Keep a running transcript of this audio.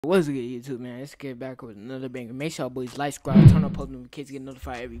What's good, YouTube, man? Let's get back with another banger. Make sure y'all boys like, subscribe, turn on post notifications, get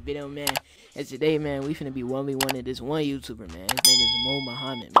notified every video, man. And today, man, we finna be 1v1 in this one YouTuber, man. His name is Mo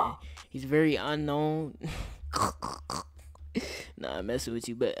Muhammad, man. He's very unknown. Nah, I'm messing with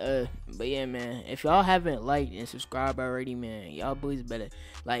you, but yeah, man. If y'all haven't liked and subscribed already, man, y'all boys better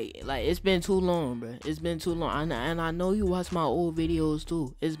like it's been too long, bro. It's been too long, and I know you watch my old videos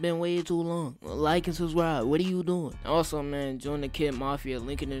too. It's been way too long. Like and subscribe. What are you doing? Also, man, join the Kid Mafia.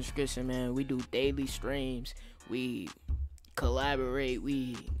 Link in the description, man. We do daily streams. We collaborate.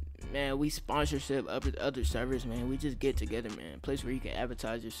 We sponsorship other servers, man. We just get together, man. Place where you can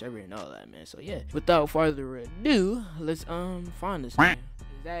advertise your server and all that, man. So yeah, without further ado, let's find this man.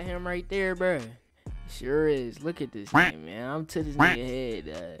 Is that him right there, bro? Sure is. Look at this thing, man. I'm to this nigga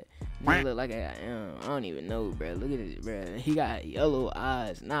head. Nigga look like I don't even know, bro. Look at it, bro. He got yellow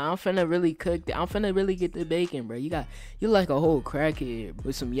eyes. Nah, I'm finna really cook it. I'm finna really get the bacon, bro. You like a whole crackhead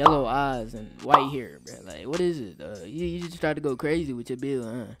with some yellow eyes and white hair, bro. Like, what is it? You just try to go crazy with your build,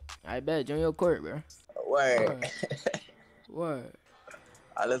 huh? I bet. Join your court, bro. Word. Word.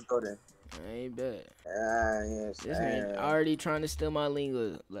 Alright, let's go then. I ain't bet. Yes. This man already trying to steal my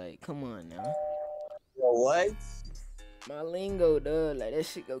lingo. Like, come on now. What? My lingo, dog. Like, that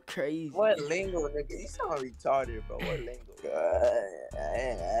shit go crazy. What lingo, nigga? You sound retarded, bro. What lingo?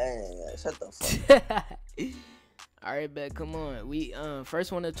 Shut the fuck up. Alright, bet. Come on. We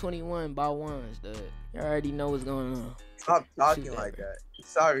first one to 21 by ones, dog. You already know what's going on. Stop talking like that.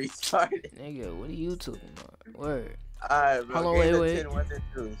 Sorry, retarded. Nigga, what are you talking about? Word. Alright, bro. Hold on, wait. 10, 1 and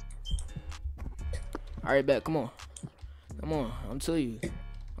 2. Alright, bet. Come on. Come on. I'm to you.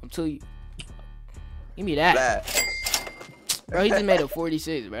 Give me that. Bro, he just made a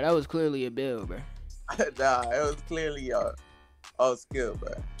 46, bro. That was clearly a build, bro. Nah, it was clearly all skill,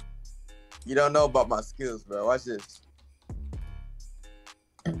 bro. You don't know about my skills, bro. Watch this.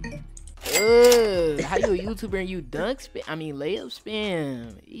 How you a YouTuber and you dunk spam? I mean layup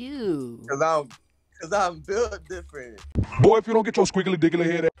spam. Ew. Cause I'm built different. Boy, if you don't get your squiggly diggly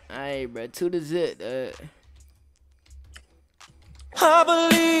head. Alright, bro. To the zit. I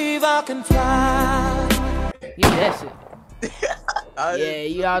believe I can fly. Yeah, that's it. Yeah,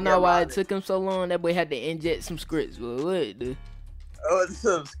 you y'all know why it took him so long. That boy had to inject some scripts. But what, dude? Oh,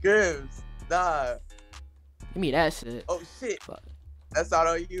 some scripts. Nah. Give me that shit. Oh shit. Fuck. That's not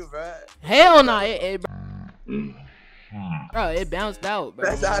on you, bro. Hell no, bro, it bounced out, bro.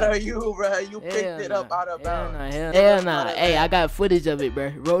 That's not on you, bro. You picked it up out of bounds. Hell nah. Hey, I got footage of it,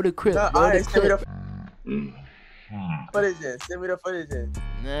 bro. Roll the clip. Roll the clip. Footage in. Send me the footage in.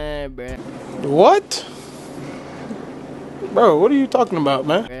 Nah, bro. What? Bro, what are you talking about,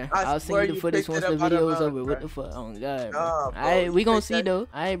 man? I'll send you the footage once the video's over. What the fuck? Oh, God, bro. Alright, we gonna see, though.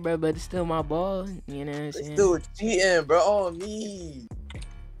 Alright, bro, but it's still my ball. You know what I'm saying? This dude cheating, bro. On me.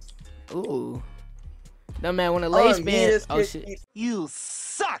 Ooh. No, man, when the lay spin. Oh, shit. You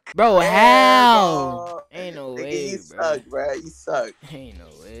suck. Bro, how? Ain't no way, you bro. Suck, bro. You suck. Ain't no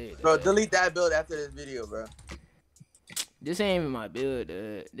way. Bro, delete that build after this video, bro. This ain't even my build,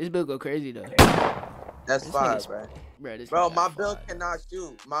 dude. This build go crazy, though. That's fine, bro. Bro, my build cannot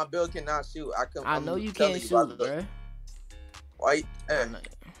shoot. My build cannot shoot. I know you can't shoot, bro. Why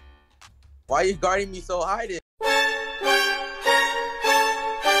you guarding me so high then?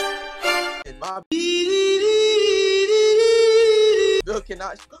 My build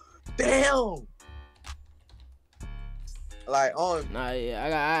cannot shoot. Damn. Like on. Nah,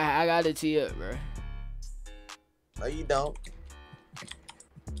 yeah, I got it to you, bro. No, you don't.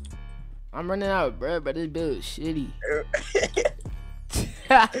 I'm running out, bro, but this build is shitty.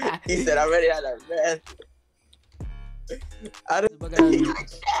 He said, I already had a rest.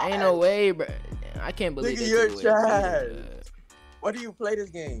 Ain't no way, bro. I can't believe Nigga, you're trash. Why do you play this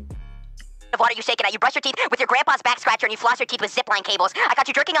game? Of water you shake it out. You brush your teeth with your grandpa's back scratcher and you floss your teeth with zipline cables. I got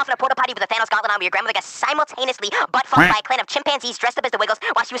you jerking off in a porta potty with a Thanos gauntlet on where your grandmother got simultaneously butt fucked by a clan of chimpanzees dressed up as the Wiggles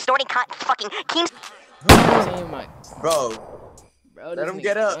while she was snorting fucking Keem's. Bro, let him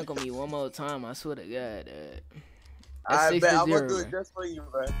get up. Dunk on me one more time. I swear to God. I bet I'm gonna do it just for you,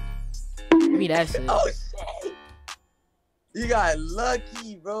 bro. Give me that shit. Oh shit! You got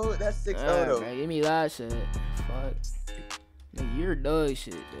lucky, bro. That's 6-0 though. Give me that shit. Fuck. Nigga, you're dog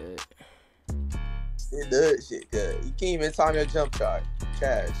shit, dude. You're dog shit, good. You can't even time your jump shot.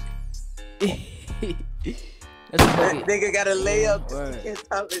 Trash. Nigga got a layup.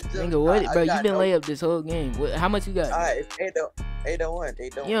 Nigga, what, bro? You been layup this whole game. How much you got? Alright, it's 8-1. You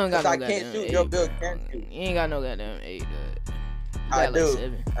don't got no I can't shoot. Your build can't shoot. You ain't got no goddamn 8. I do. Like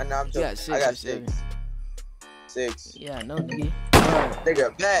 7. I know I'm joking. Got 6 I got 7. 6. Yeah, I know, nigga.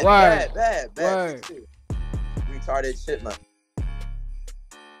 Nigga, bad. Word. Retarded shit, man.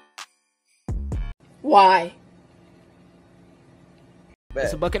 Why? Bet.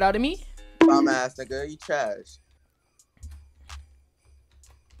 It's a bucket out of me? Bum ass nigga, you trash.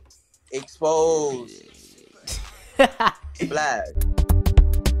 Exposed. Black.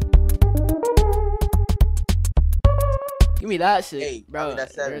 Give me that shit, Hey, bro. I mean,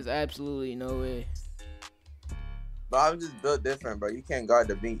 that's 7. There's absolutely no way. Bro, I'm just built different, bro. You can't guard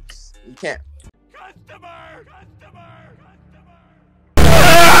the beats. You can't.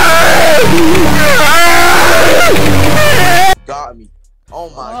 Got me. Oh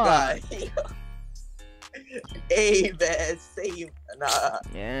my god. Hey man, same. Nah.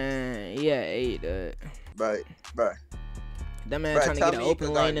 Yeah, yeah, 8, dude. Bro. That man Bruh, trying to tell get an me you open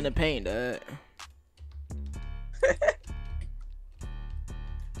could lane guard in me. the paint, dude.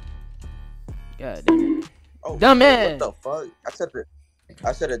 God damn it. Oh, Dumb shit, man. What the fuck?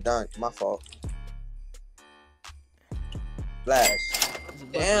 I should have done. My fault. Flash.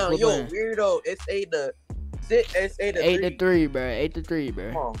 Damn, Flip yo, lane. weirdo. It's 8 to 6. It's 8 to 3. 8 to 3, bro. 8 to 3, bro.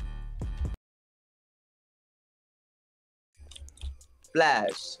 Come on.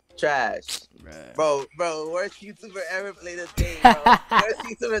 Flash. Trash. Bruh. Bro, worst YouTuber ever played this game, bro. Worst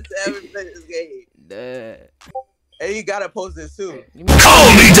YouTuber to ever play this game. Duh. And you gotta post this too. Call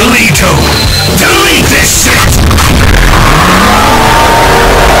me Delito! Delete this shit!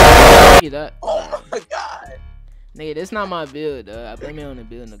 Give me that. Oh my god. Nigga, this not my build, though. I blame it on the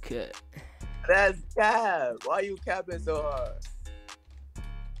build in the cut. That's cap. Why you capping so hard?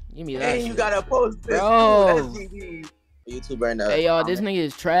 Give me that. And you shit. gotta post this Bro. too. That's GG. YouTuber in the Hey y'all, this nigga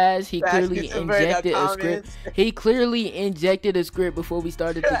is trash. He Trash clearly YouTuber in the injected a comments. script. He clearly injected a script before we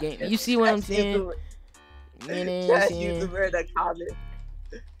started the game. You see what I'm saying? YouTuber, You know what I'm trash saying? YouTuber in the comments.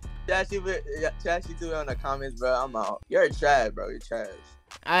 Trash YouTuber in the comments, bro. I'm out. You're trash, bro. You're trash.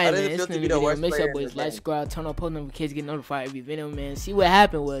 Alright, How man, does it it's feel to gonna be be the video. worst Make player sure in boys the like, game? subscribe, turn on post notifications, get notified every video, man. See what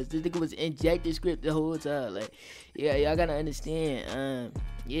happened was this nigga was injected script the whole time. Like, yeah, y'all gotta understand.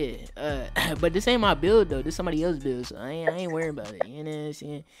 But this ain't my build though. This somebody else's build, so I ain't worrying about it. You know what I'm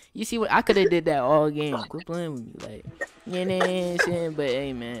saying? You see what I could have did that all game. Quit playing with me, like, you know what I'm saying? But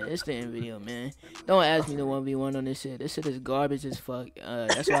hey, man, it's the end video, man. Don't ask me to 1v1 on this shit. This shit is garbage as fuck.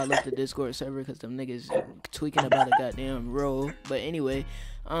 That's why I left the Discord server because them niggas tweaking about a goddamn role. But anyway,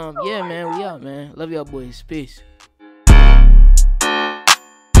 yeah, man, we out, man. Love y'all boys. Peace.